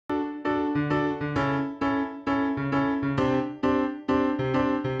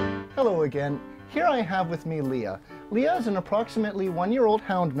Hello again. Here I have with me Leah. Leah is an approximately 1-year-old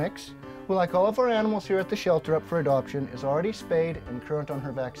hound mix who, like all of our animals here at the shelter up for adoption, is already spayed and current on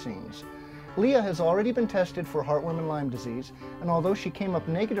her vaccines. Leah has already been tested for heartworm and Lyme disease, and although she came up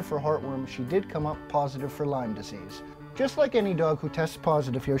negative for heartworm, she did come up positive for Lyme disease. Just like any dog who tests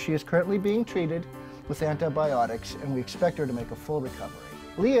positive here, she is currently being treated with antibiotics, and we expect her to make a full recovery.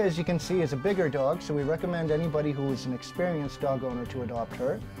 Leah, as you can see, is a bigger dog, so we recommend anybody who is an experienced dog owner to adopt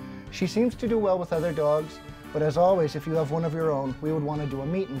her. She seems to do well with other dogs, but as always, if you have one of your own, we would want to do a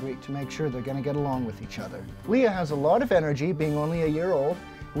meet and greet to make sure they're going to get along with each other. Leah has a lot of energy, being only a year old.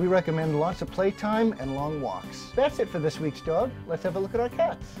 We recommend lots of playtime and long walks. That's it for this week's dog. Let's have a look at our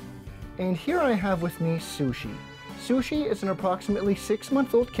cats. And here I have with me Sushi. Sushi is an approximately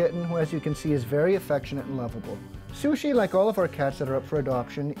 6-month-old kitten who, as you can see, is very affectionate and lovable. Sushi, like all of our cats that are up for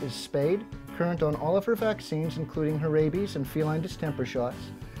adoption, is spayed, current on all of her vaccines, including her rabies and feline distemper shots.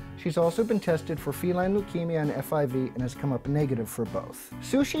 She's also been tested for feline leukemia and FIV and has come up negative for both.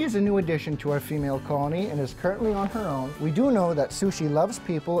 Sushi is a new addition to our female colony and is currently on her own. We do know that Sushi loves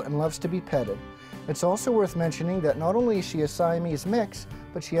people and loves to be petted. It's also worth mentioning that not only is she a Siamese mix,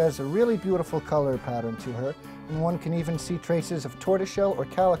 but she has a really beautiful color pattern to her, and one can even see traces of tortoiseshell or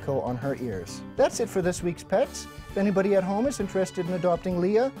calico on her ears. That's it for this week's pets. If anybody at home is interested in adopting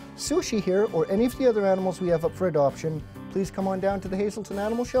Leah, Sushi here, or any of the other animals we have up for adoption, please come on down to the Hazelton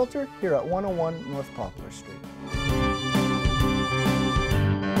Animal Shelter here at 101 North Poplar Street.